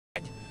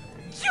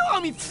You owe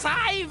me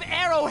 5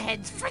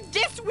 arrowheads for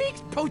this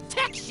week's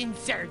protection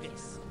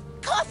service.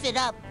 Cough it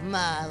up,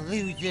 my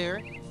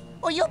loser,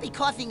 or you'll be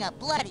coughing up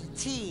bloody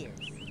tears.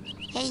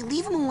 Hey,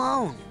 leave him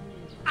alone.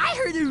 I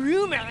heard a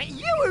rumor that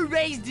you were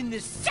raised in the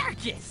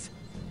circus.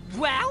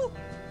 Well,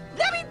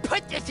 let me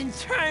put this in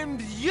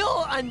terms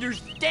you'll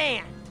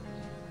understand.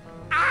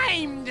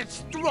 I'm the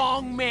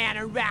strong man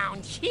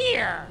around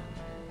here.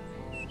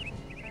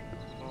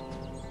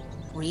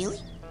 Really?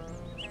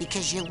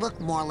 Because you look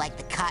more like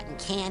the cotton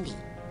candy.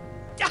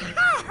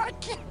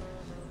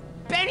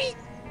 Benny,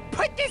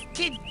 put this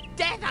kid's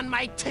death on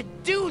my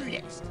to-do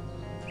list.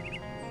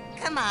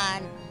 Come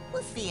on,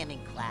 we'll see him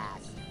in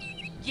class.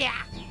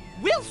 Yeah,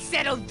 we'll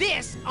settle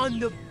this on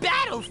the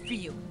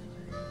battlefield.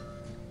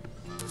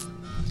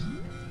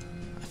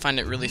 I find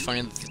it really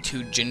funny that the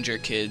 2 ginger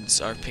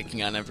kids are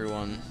picking on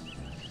everyone.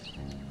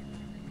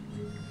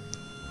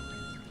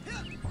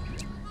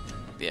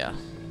 Yeah.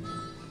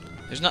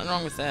 There's nothing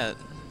wrong with that.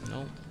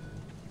 Nope.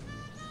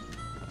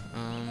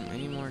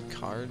 Any more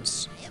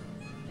cards?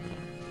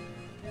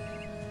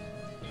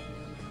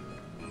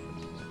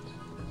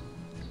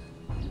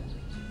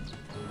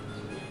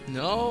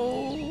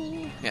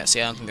 No. Yeah,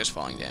 see, I don't think there's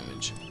falling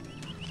damage.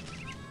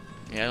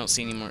 Yeah, I don't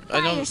see any more.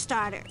 Fire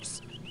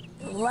starters.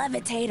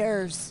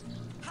 Levitators.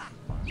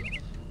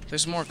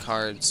 There's more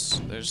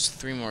cards. There's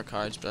 3 more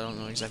cards, but I don't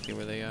know exactly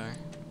where they are.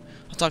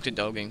 I'll talk to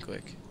Dogen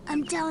quick.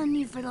 I'm telling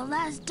you for the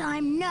last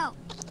time, no.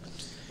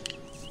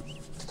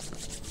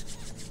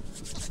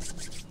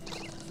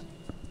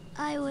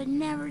 I would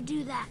never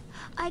do that.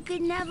 I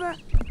could never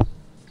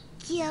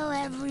kill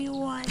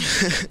everyone.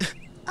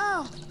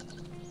 Oh,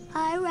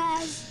 hi,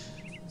 Raz.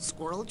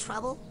 Squirrel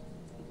trouble?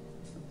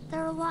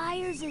 They're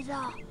liars is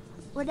all.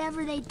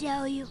 Whatever they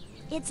tell you,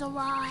 it's a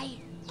lie.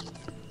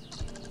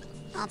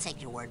 I'll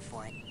take your word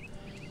for it.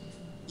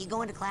 You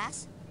going to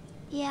class?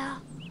 Yeah,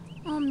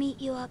 I'll meet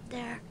you up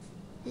there.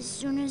 As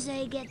soon as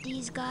I get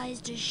these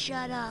guys to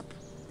shut up.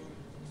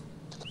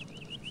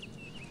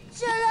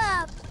 Shut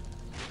up!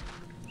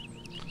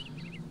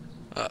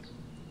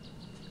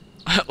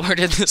 Where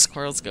did the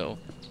squirrels go?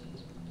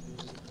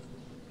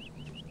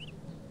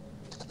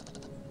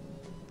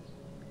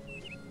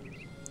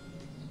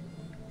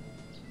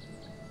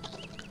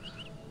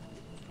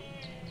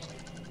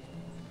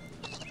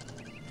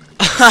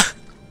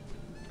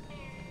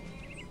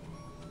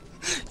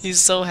 He's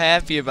so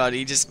happy about it.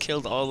 He just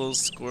killed all those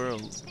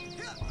squirrels.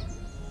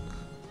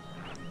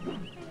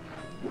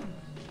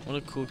 What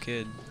a cool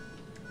kid.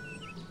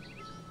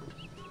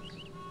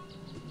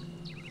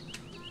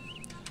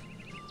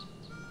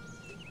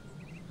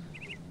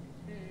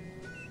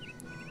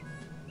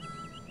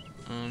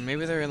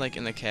 Maybe they're like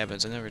in the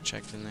cabins. I never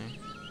checked in there.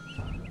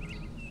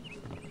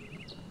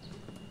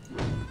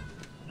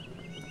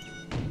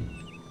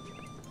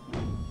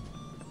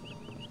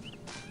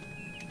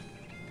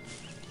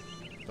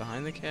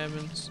 Behind the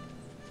cabins.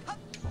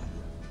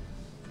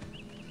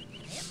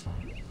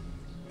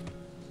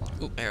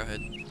 Ooh,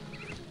 arrowhead.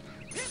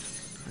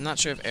 I'm not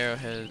sure if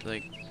arrowhead,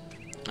 like,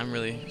 I'm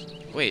really...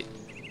 Wait.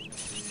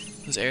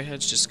 Does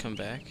arrowheads just come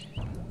back?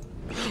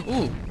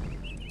 Ooh!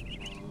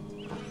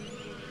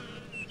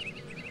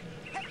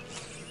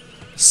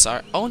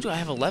 Sorry. Oh, do I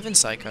have 11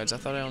 side cards? I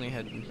thought I only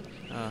had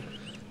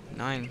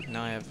 9.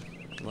 Now I have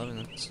 11.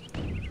 That's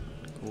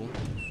cool.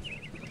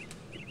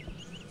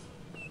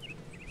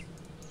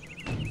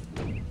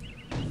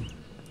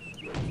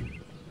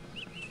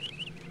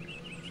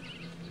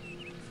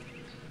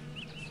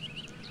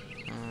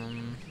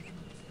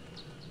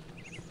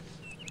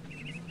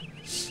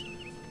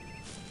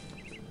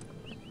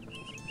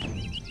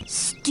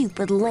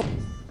 Stupid lip.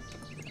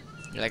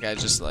 That guy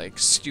just like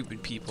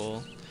stupid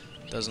people.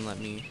 Doesn't let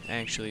me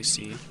actually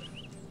see.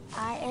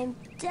 I am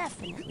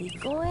definitely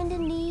going to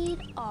need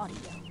audio.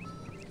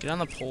 Get on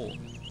the pole.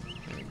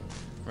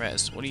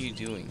 Rez, what are you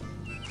doing?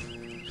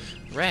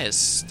 Rez,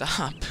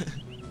 stop.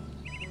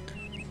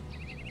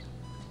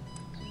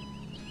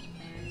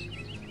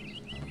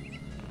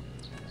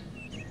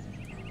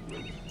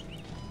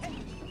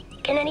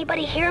 Can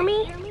anybody hear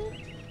me?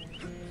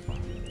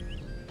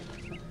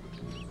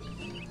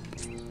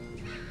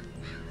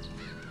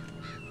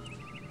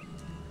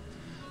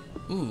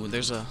 Ooh,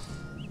 there's a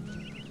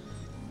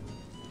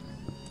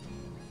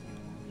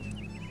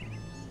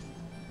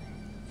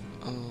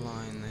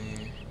line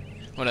there.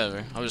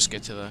 Whatever, I'll just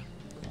get to the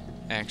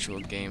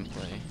actual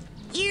gameplay.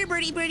 Here,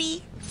 birdie,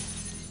 birdie.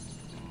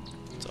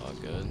 It's all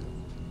good.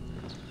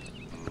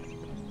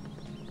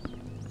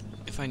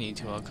 If I need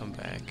to, I'll come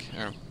back.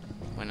 Or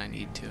when I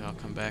need to, I'll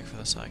come back for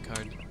the side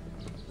card.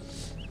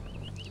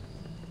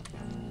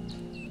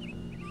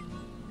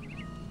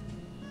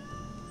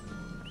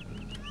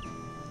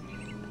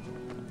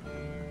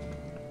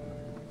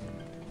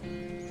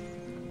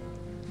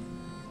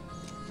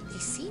 They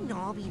seem to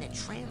all be in a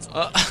trance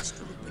where they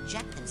astrally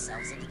project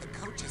themselves into the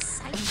coach's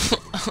sight,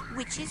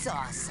 which is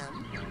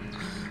awesome.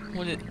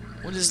 What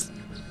is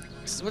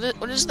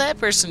that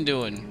person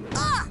doing?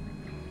 Ah!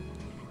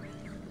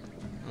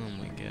 Oh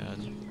my god.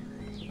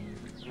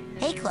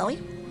 Hey, Chloe.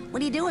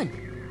 What are you doing?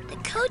 The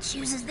coach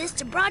uses this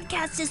to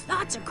broadcast his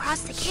thoughts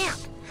across the camp.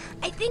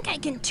 I think I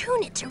can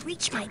tune it to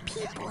reach my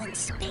people in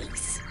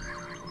space.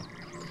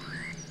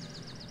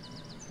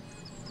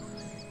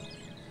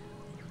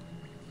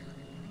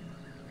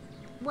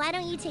 Why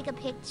don't you take a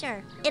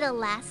picture? It'll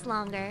last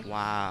longer.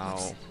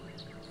 Wow.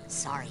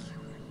 Sorry.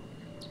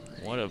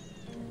 What a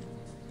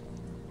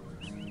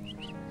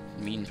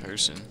mean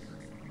person.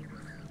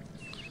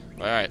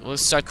 Alright,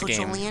 let's start the Coach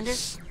game. Oleander,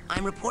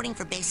 I'm reporting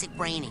for basic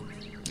braining.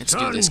 Let's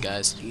do this,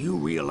 guys. Do you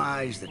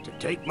realize that to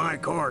take my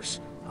course,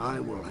 I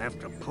will have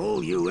to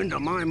pull you into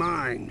my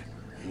mind,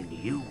 and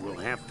you will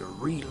have to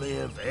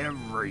relive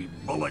every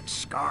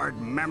bullet-scarred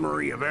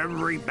memory of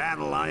every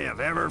battle I have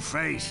ever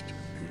faced.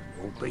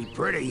 It won't be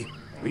pretty.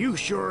 Are you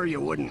sure you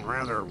wouldn't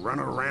rather run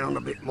around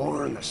a bit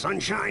more in the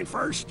sunshine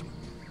first?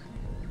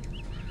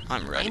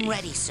 I'm ready. I'm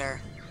ready,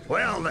 sir.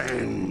 Well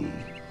then...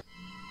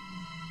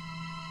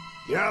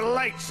 You're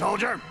late,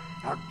 soldier.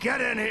 Now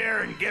get in here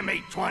and give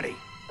me 20.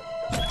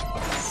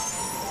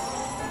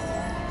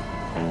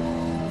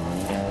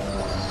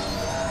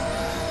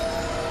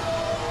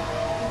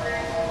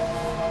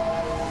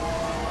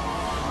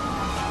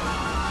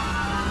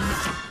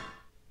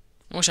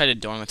 I wish I had a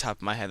door on the top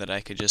of my head that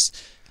I could just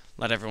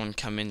let everyone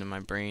come into my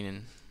brain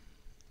and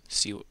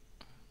see,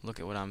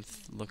 look at what I'm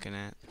looking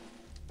at.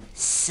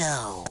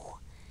 So,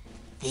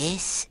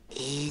 this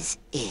is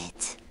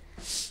it.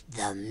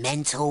 The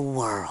mental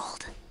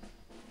world.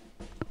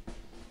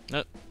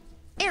 Nope.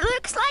 It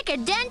looks like a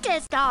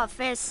dentist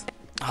office.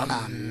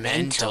 A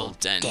mental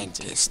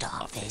dentist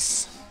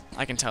office.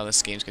 I can tell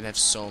this game's gonna have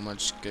so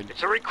much good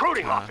It's a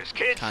recruiting office,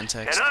 kid.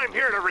 context. And I'm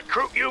here to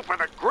recruit you for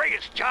the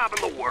greatest job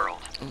in the world.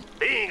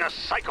 Being a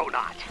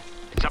psychonaut.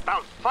 It's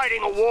about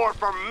fighting a war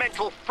for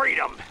mental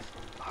freedom.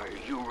 Are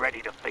you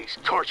ready to face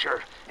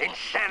torture,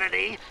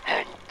 insanity,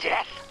 and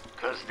death?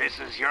 Because this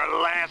is your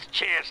last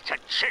chance to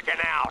chicken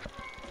out.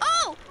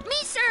 Oh,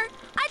 me, sir.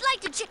 I'd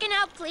like to chicken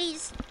out,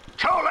 please.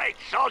 Too late,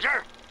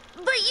 soldier.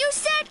 But you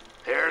said...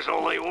 There's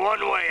only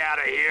one way out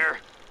of here.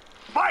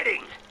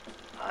 Fighting.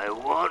 I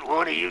want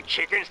one of you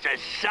chickens to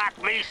sock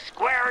me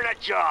square in the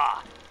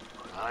jaw.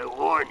 But I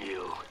warn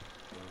you,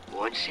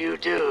 once you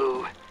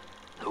do,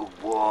 the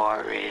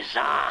war is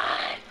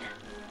on.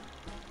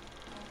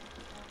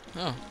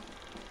 Oh,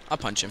 I'll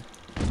punch him.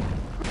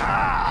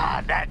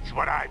 Ah, that's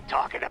what I'm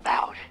talking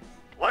about.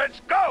 Let's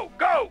go,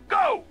 go,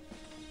 go!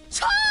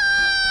 Charge!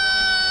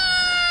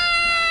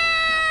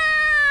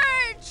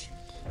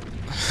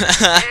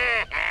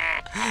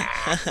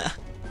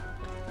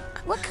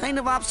 What kind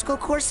of obstacle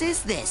course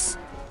is this?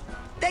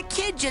 That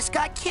kid just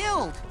got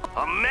killed.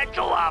 A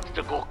mental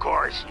obstacle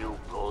course, you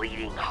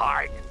bleeding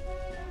heart.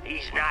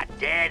 He's not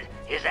dead.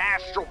 His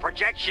astral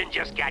projection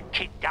just got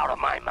kicked out of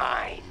my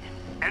mind.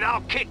 And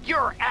I'll kick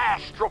your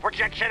astral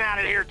projection out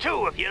of here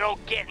too if you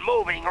don't get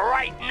moving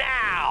right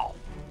now.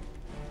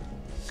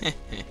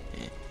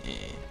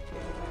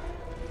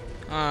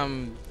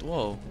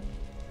 Whoa.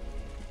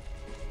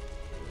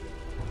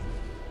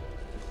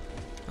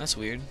 That's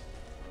weird.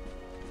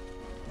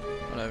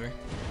 Whatever.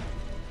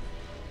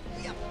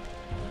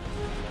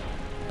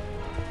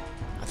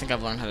 I think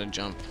I've learned how to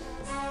jump.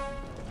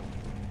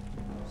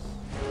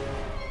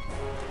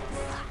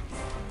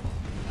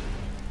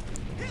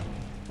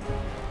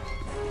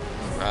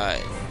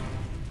 Right.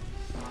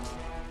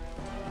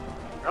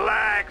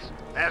 Relax.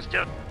 That's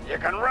just... You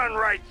can run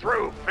right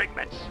through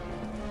figments.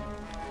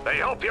 They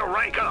help you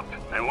rank up,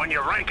 and when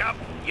you rank up,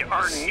 you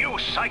earn new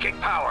psychic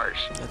powers.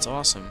 That's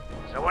awesome.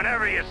 So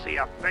whenever you see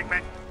a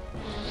figment,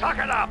 suck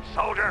it up,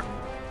 soldier.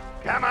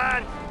 Come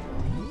on.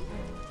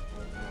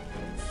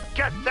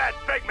 Get that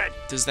figment.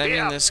 Does that Be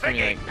mean a this can be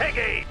piggy, like...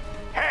 piggy.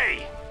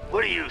 Hey,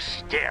 what are you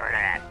staring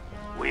at?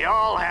 We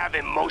all have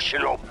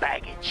emotional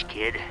baggage,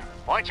 kid.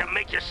 Why don't you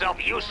make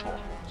yourself useful?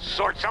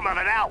 Sort some of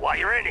it out while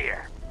you're in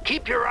here.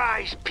 Keep your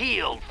eyes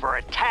peeled for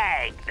a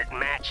tag that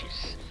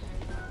matches.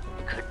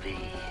 Could be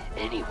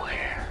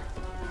anywhere.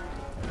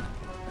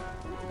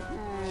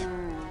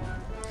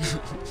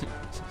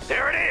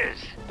 There it is.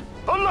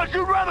 Unless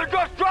you'd rather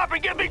just drop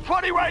and give me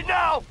 20 right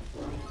now.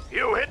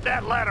 You hit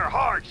that ladder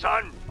hard,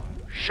 son.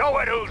 Show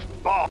it who's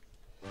boss.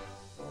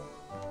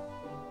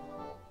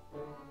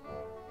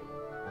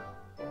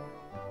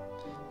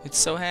 It's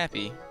so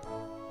happy.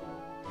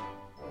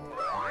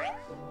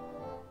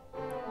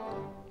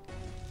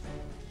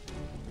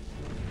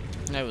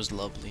 That was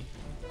lovely.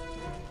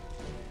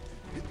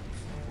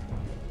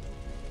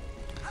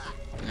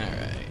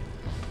 Alright.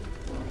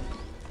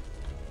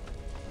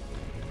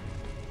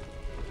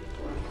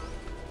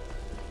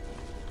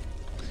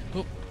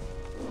 Oop.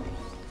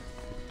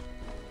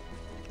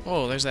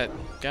 Oh, there's that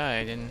guy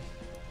I didn't...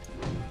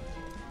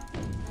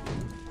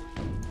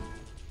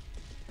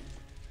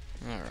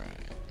 Alright.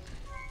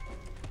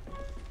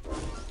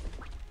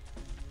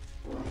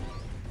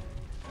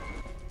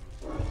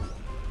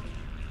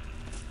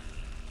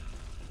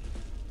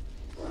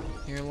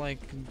 You're like...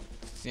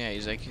 Yeah,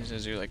 he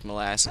says you're like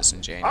molasses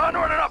in January.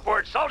 Onward and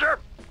upward, soldier.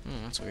 Oh,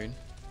 that's weird.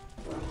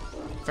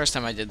 First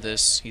time I did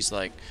this, he's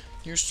like,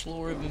 You're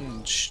slower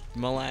than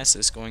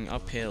molasses going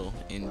uphill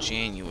in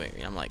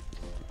January. I'm like,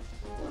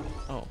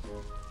 oh.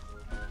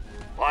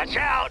 Watch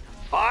out!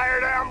 Fire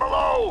down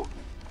below!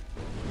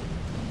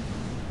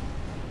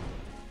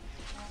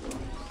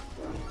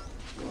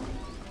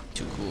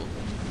 Too cool.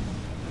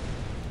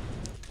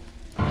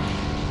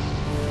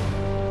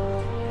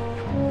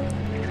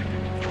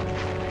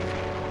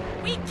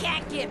 We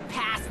can't get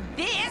past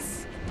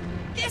this!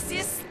 This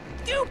is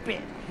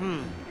stupid!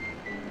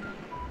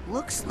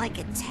 Looks like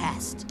a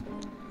test.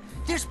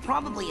 There's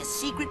probably a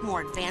secret,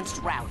 more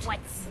advanced route.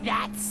 What's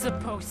that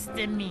supposed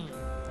to mean?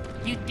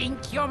 You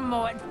think you're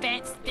more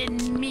advanced than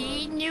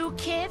me, new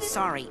kid?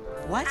 Sorry,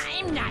 what?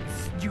 I'm not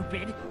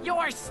stupid.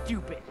 You're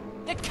stupid.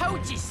 The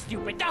coach is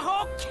stupid. The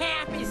whole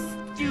camp is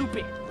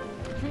stupid.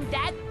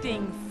 That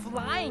thing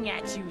flying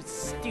at you is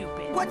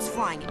stupid. What's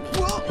flying at me?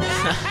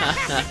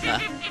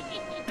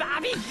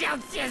 Bobby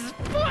jumps his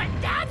foot,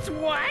 that's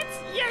what!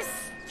 You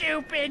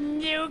stupid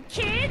new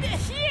kid!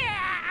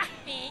 Yeah!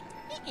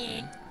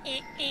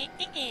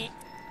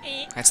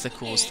 That's the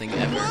coolest thing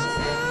ever.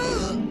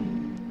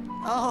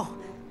 Oh.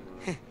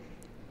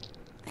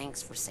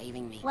 Thanks for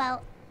saving me.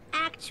 Well,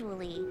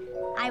 actually,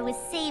 I was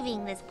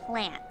saving this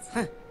plant.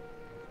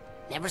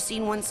 Never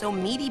seen one so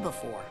meaty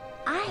before.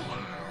 I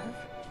have.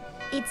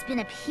 It's been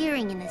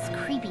appearing in this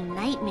creepy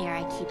nightmare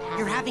I keep having.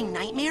 You're having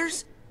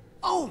nightmares?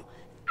 Oh,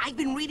 I've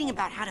been reading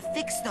about how to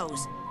fix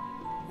those.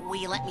 Will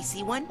you let me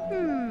see one?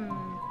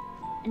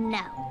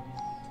 No.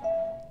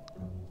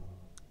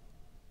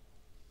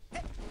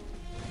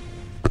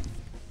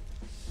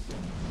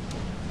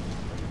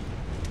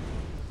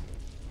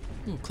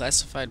 Ooh,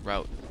 classified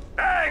route.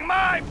 Dang,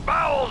 my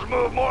bowels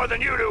move more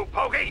than you do,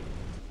 Pokey!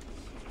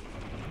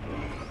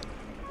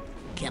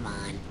 Come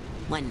on,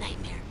 one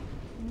nightmare.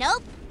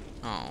 Nope.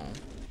 Oh.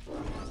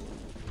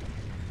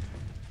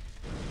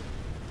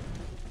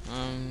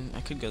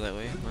 I could go that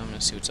way, but I'm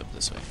gonna see what's up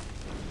this way.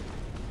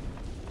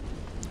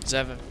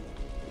 Zeva.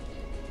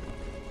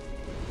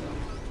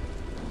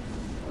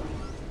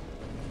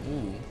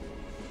 Ooh.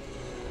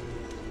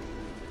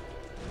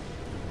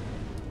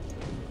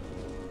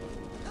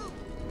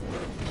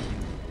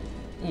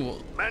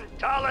 Ooh.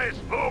 Mentalis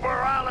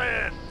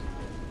uberalis!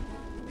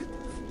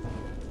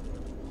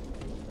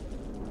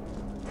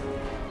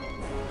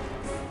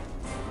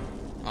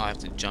 Oh, I have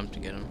to jump to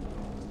get him.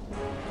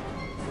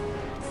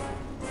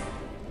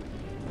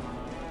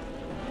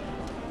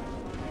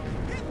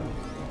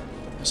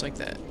 Just like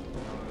that.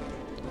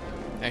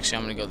 Actually,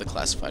 I'm gonna go the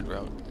classified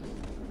route.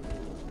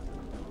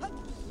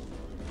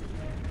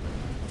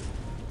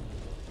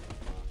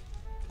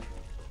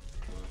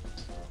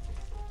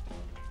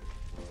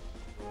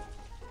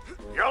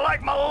 You're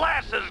like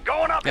molasses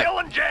going uphill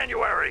in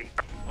January.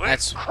 With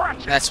That's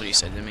crutches. what he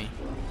said to me.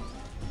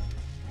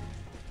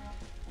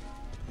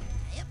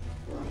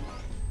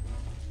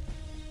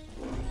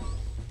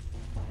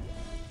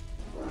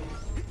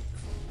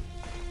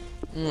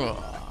 Ooh,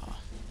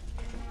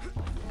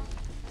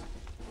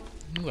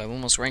 I've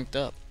almost ranked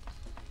up.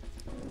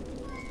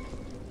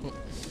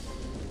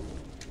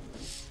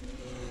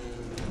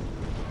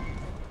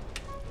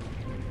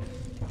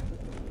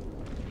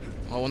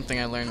 Well, one thing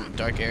I learned in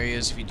dark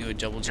areas, if you do a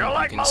double You're jump,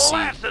 like you can see.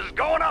 molasses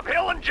going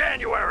uphill in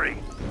January.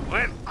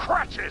 With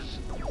crutches.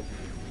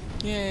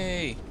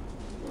 Yay!